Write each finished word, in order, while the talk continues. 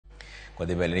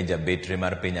Kodhi bele ni jabetre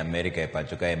mar Piny Amerka e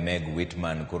pacho ka Meg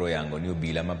Whitman kuro yango ni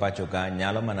obila ma pacho ka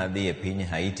nyalo mana dhi e piny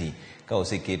Haiti ka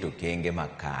oseketo kenge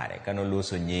makare. Kano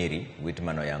luso Nyeri,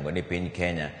 Whitman oyango ni piny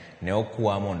Kenya ne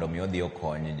okwa mondo mi odhi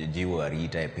okony jiwo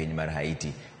arita e piny mar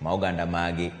Haiti ma oganda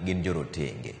magi gin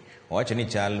jorotenge. Owacho ni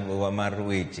chal mar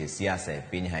weche siasa e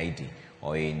piny Haiti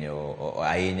ohinyo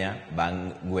ahinya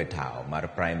bang' gwe tao mar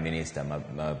Prime Minister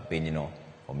ma pinyno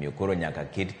omiyo koro nyaka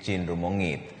ket chenro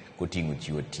mong'ith koting'o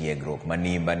chiwo tiegruok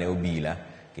manimba ne obila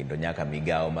kendo nyaka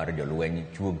migao mar jolweny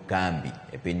chuog kambi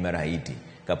e piny mar Haiti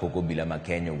kapok obila ma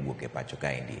Kenya owuok e pacho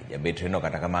kaendi. Jabetre no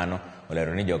kata kamano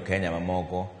olero ni jo Kenya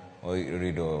mamoko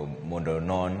orito mondo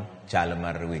non chal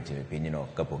mar weche e pinyno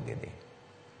kapok gidhi.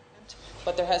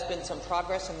 But there has been some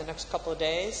progress in the next couple of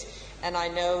days, and I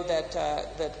know that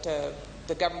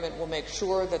the government will make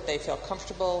sure that they feel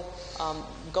comfortable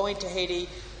going to Haiti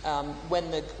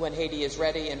when Haiti is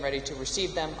ready and ready to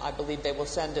receive them. I believe they will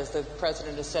send, as the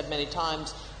President has said many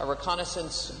times, a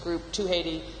reconnaissance group to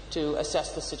Haiti to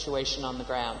assess the situation on the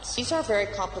ground. These are very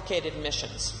complicated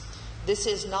missions. This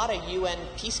is not a UN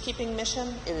peacekeeping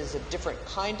mission. It is a different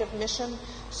kind of mission.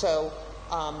 So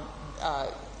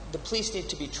the police need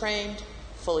to be trained,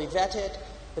 fully vetted.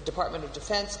 The Department of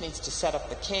Defense needs to set up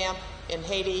the camp in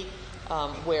Haiti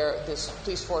where this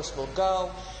police force will go.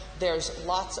 There's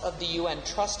lots of the UN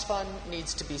Trust Fund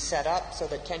needs to be set up so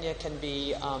that Kenya can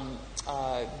be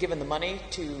given the money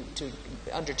to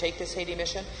undertake this Haiti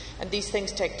mission. And these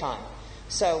things take time.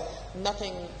 So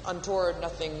nothing untoward,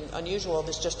 nothing unusual.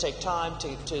 This just takes time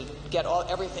to get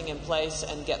everything in place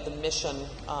and get the mission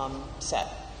set.